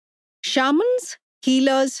Shamans,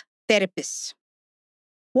 healers, therapists.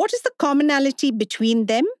 What is the commonality between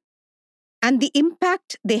them and the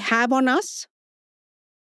impact they have on us?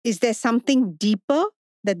 Is there something deeper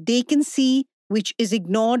that they can see which is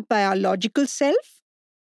ignored by our logical self?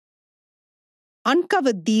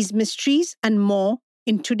 Uncover these mysteries and more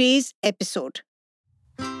in today's episode.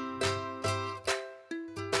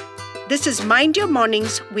 This is Mind Your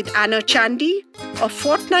Mornings with Anna Chandy, a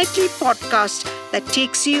fortnightly podcast that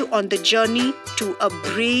takes you on the journey to a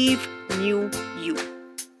brave new you.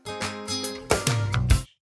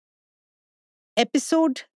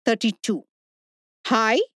 Episode 32.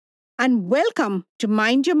 Hi, and welcome to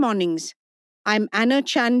Mind Your Mornings. I'm Anna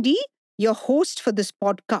Chandy, your host for this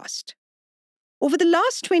podcast. Over the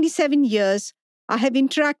last 27 years, I have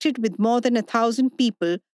interacted with more than 1,000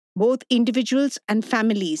 people, both individuals and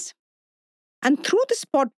families. And through this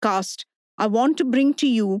podcast, I want to bring to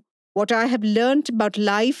you what I have learned about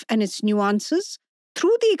life and its nuances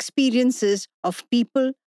through the experiences of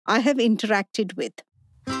people I have interacted with.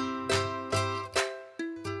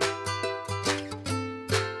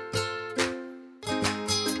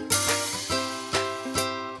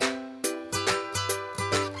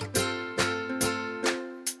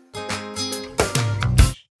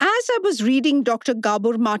 As I was reading Dr.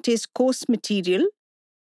 Gabor Mate's course material,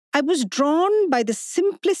 I was drawn by the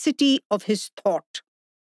simplicity of his thought.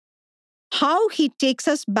 How he takes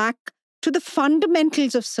us back to the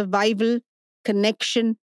fundamentals of survival,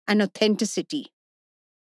 connection, and authenticity.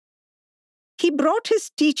 He brought his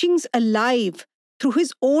teachings alive through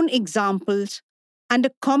his own examples and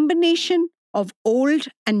a combination of old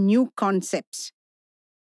and new concepts.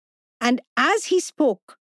 And as he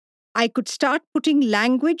spoke, I could start putting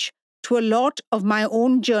language to a lot of my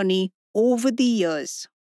own journey over the years.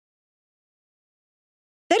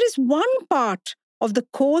 There is one part of the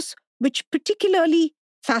course which particularly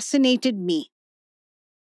fascinated me: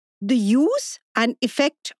 the use and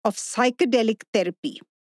effect of psychedelic therapy.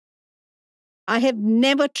 I have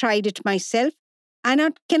never tried it myself and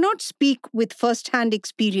I cannot speak with first-hand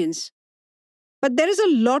experience. But there is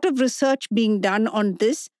a lot of research being done on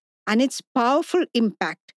this and its powerful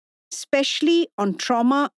impact, especially on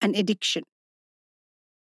trauma and addiction.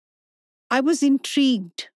 I was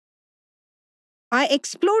intrigued. I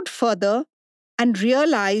explored further and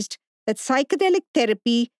realized that psychedelic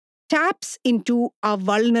therapy taps into our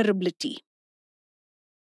vulnerability.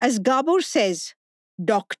 As Gabor says,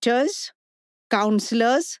 doctors,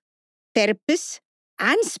 counselors, therapists,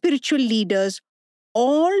 and spiritual leaders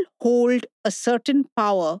all hold a certain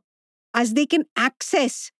power as they can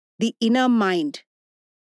access the inner mind.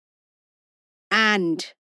 And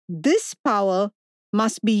this power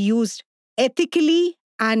must be used ethically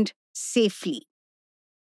and safely.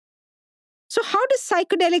 So, how does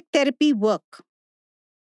psychedelic therapy work?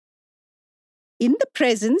 In the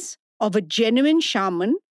presence of a genuine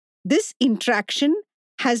shaman, this interaction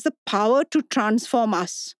has the power to transform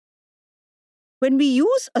us. When we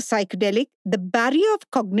use a psychedelic, the barrier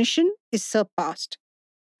of cognition is surpassed,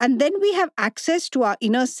 and then we have access to our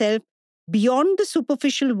inner self beyond the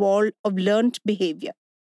superficial wall of learned behavior.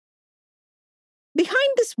 Behind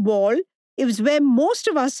this wall is where most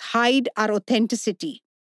of us hide our authenticity.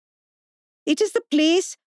 It is the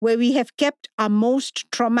place where we have kept our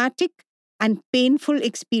most traumatic and painful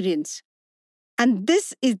experience. And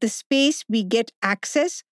this is the space we get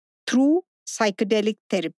access through psychedelic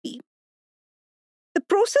therapy. The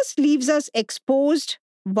process leaves us exposed,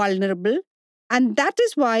 vulnerable, and that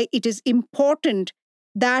is why it is important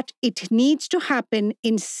that it needs to happen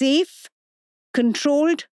in safe,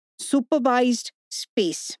 controlled, supervised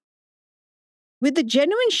space. With a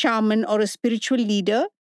genuine shaman or a spiritual leader,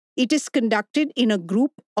 it is conducted in a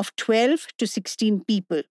group of 12 to 16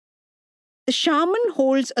 people. The shaman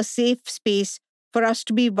holds a safe space for us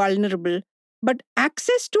to be vulnerable, but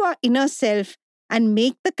access to our inner self and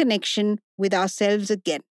make the connection with ourselves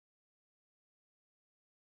again.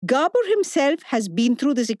 Gabor himself has been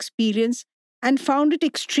through this experience and found it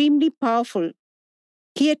extremely powerful.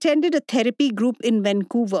 He attended a therapy group in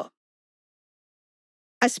Vancouver.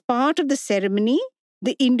 As part of the ceremony,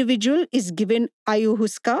 the individual is given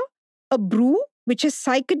ayahuasca, a brew which has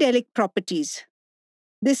psychedelic properties.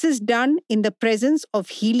 This is done in the presence of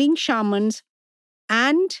healing shamans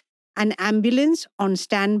and an ambulance on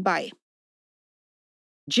standby.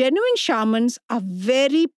 Genuine shamans are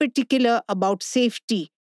very particular about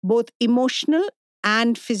safety, both emotional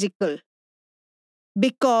and physical,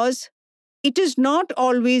 because it is not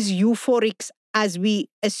always euphoric as we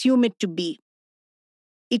assume it to be.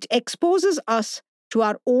 It exposes us to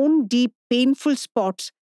our own deep, painful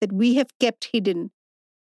spots that we have kept hidden.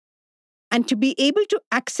 And to be able to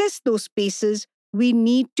access those spaces, we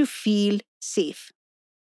need to feel safe.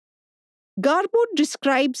 Garbo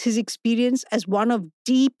describes his experience as one of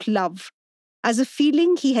deep love, as a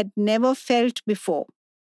feeling he had never felt before.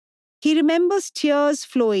 He remembers tears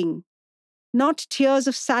flowing, not tears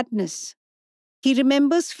of sadness. He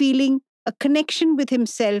remembers feeling a connection with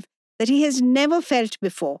himself that he has never felt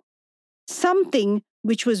before, something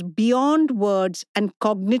which was beyond words and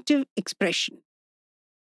cognitive expression.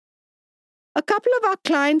 A couple of our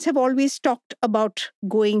clients have always talked about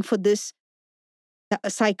going for this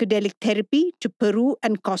psychedelic therapy to Peru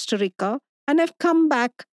and Costa Rica and have come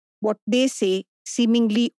back, what they say,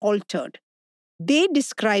 seemingly altered. They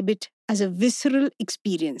describe it as a visceral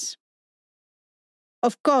experience.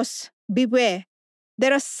 Of course, beware,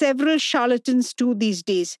 there are several charlatans too these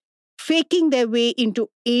days, faking their way into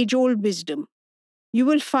age old wisdom. You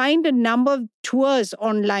will find a number of tours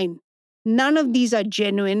online. None of these are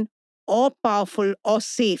genuine or powerful or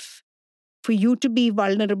safe for you to be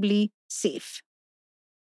vulnerably safe.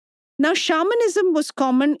 Now, shamanism was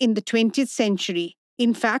common in the 20th century.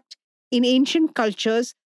 In fact, in ancient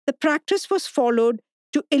cultures, the practice was followed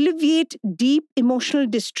to alleviate deep emotional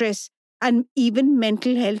distress and even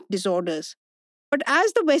mental health disorders. But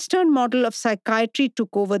as the Western model of psychiatry took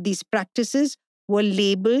over, these practices were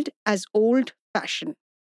labeled as old fashioned.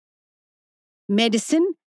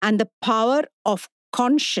 Medicine and the power of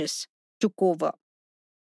conscious took over.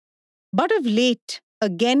 But of late,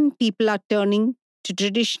 again, people are turning to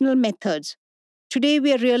traditional methods. Today,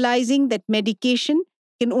 we are realizing that medication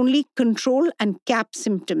can only control and cap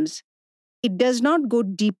symptoms. It does not go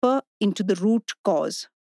deeper into the root cause.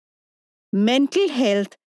 Mental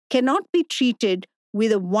health cannot be treated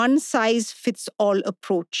with a one size fits all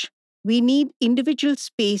approach. We need individual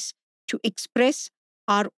space to express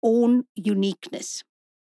our own uniqueness.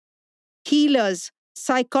 Healers,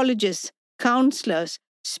 psychologists, counselors,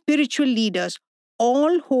 spiritual leaders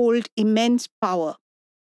all hold immense power.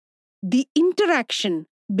 The interaction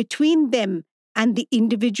between them and the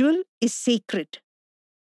individual is sacred.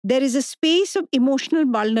 There is a space of emotional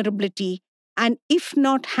vulnerability, and if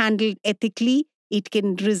not handled ethically, it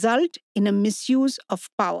can result in a misuse of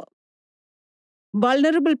power.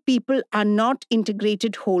 Vulnerable people are not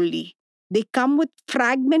integrated wholly. They come with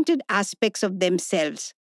fragmented aspects of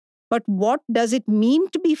themselves. But what does it mean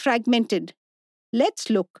to be fragmented? Let's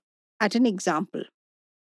look at an example.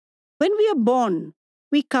 When we are born,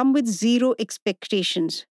 we come with zero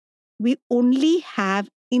expectations. We only have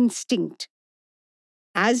instinct.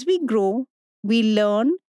 As we grow, we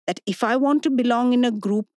learn that if I want to belong in a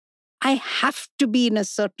group, I have to be in a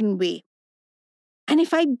certain way. And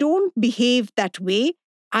if I don't behave that way,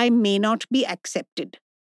 I may not be accepted.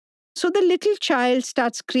 So the little child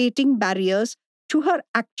starts creating barriers to her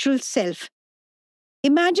actual self.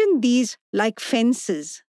 Imagine these like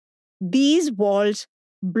fences. These walls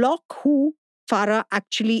block who Farah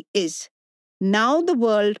actually is. Now the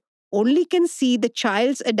world only can see the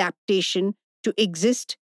child's adaptation to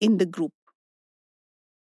exist in the group.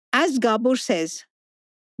 As Gabor says,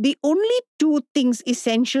 the only two things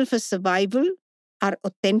essential for survival are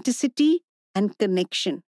authenticity and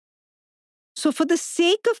connection. So, for the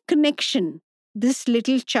sake of connection, this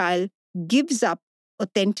little child gives up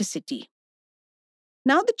authenticity.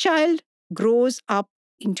 Now the child grows up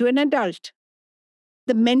into an adult.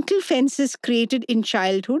 The mental fences created in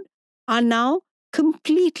childhood are now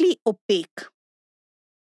completely opaque.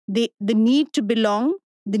 The need to belong,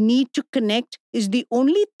 the need to connect is the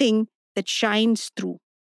only thing that shines through.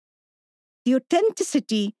 The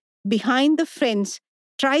authenticity behind the fence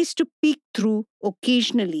tries to peek through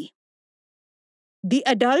occasionally. The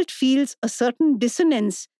adult feels a certain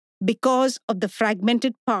dissonance because of the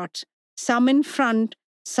fragmented parts, some in front,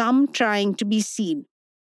 some trying to be seen.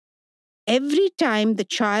 Every time the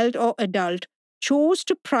child or adult chose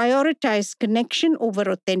to prioritize connection over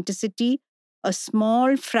authenticity, a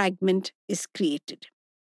small fragment is created.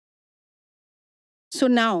 So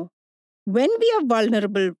now, when we are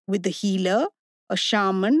vulnerable with a healer, a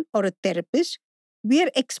shaman, or a therapist, we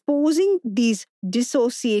are exposing these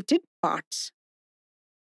dissociated parts.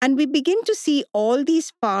 And we begin to see all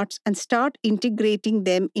these parts and start integrating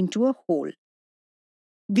them into a whole.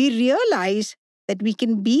 We realize that we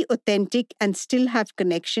can be authentic and still have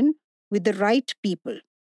connection with the right people.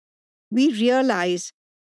 We realize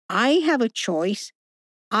I have a choice.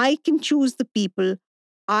 I can choose the people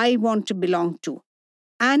I want to belong to.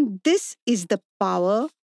 And this is the power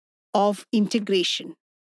of integration.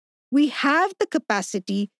 We have the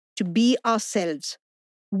capacity to be ourselves.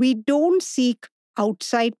 We don't seek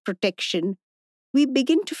outside protection. We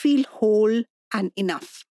begin to feel whole and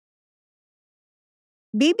enough.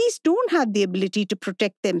 Babies don't have the ability to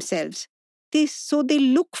protect themselves. So they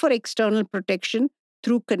look for external protection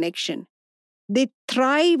through connection. They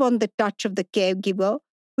thrive on the touch of the caregiver,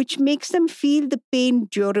 which makes them feel the pain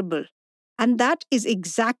durable. And that is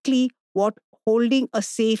exactly what holding a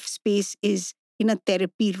safe space is in a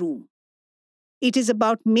therapy room. It is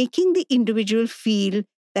about making the individual feel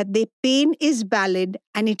that their pain is valid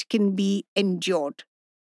and it can be endured.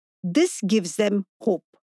 This gives them hope,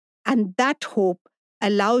 and that hope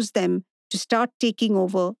allows them to start taking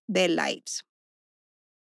over their lives.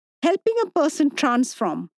 Helping a person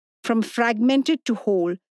transform from fragmented to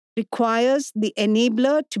whole requires the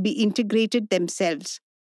enabler to be integrated themselves.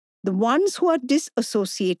 The ones who are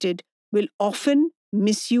disassociated will often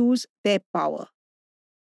misuse their power.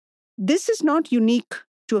 This is not unique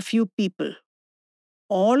to a few people.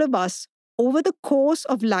 All of us, over the course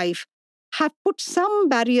of life, have put some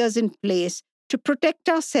barriers in place to protect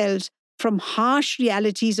ourselves from harsh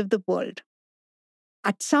realities of the world.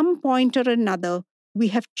 At some point or another, we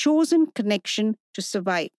have chosen connection to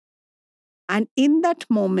survive. And in that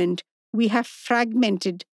moment, we have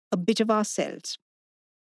fragmented a bit of ourselves.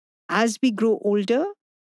 As we grow older,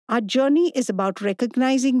 our journey is about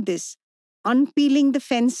recognizing this, unpeeling the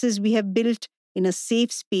fences we have built in a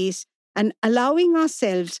safe space, and allowing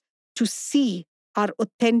ourselves to see our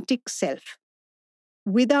authentic self.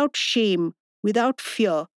 Without shame, without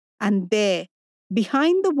fear, and there,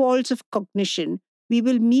 behind the walls of cognition, we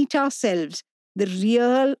will meet ourselves, the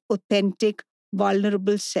real, authentic,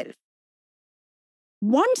 vulnerable self.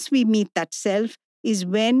 Once we meet that self is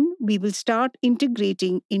when we will start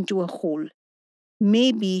integrating into a whole.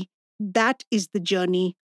 Maybe that is the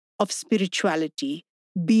journey of spirituality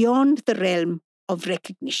beyond the realm of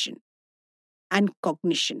recognition and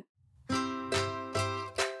cognition.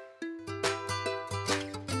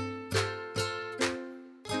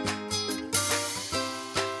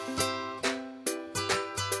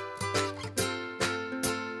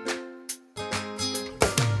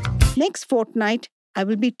 Next fortnight, I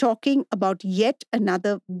will be talking about yet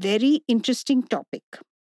another very interesting topic.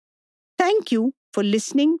 Thank you for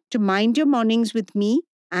listening to Mind Your Mornings with me,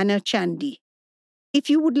 Anna Chandy. If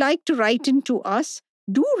you would like to write in to us,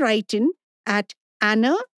 do write in at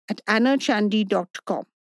anna@annachandy.com.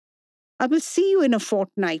 I will see you in a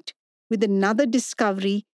fortnight with another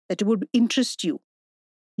discovery that would interest you.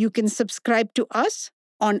 You can subscribe to us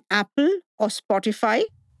on Apple or Spotify.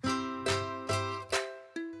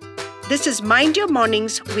 This is Mind Your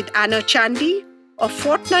Mornings with Anna Chandy, a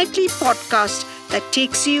fortnightly podcast that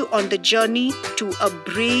takes you on the journey to a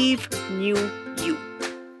brave new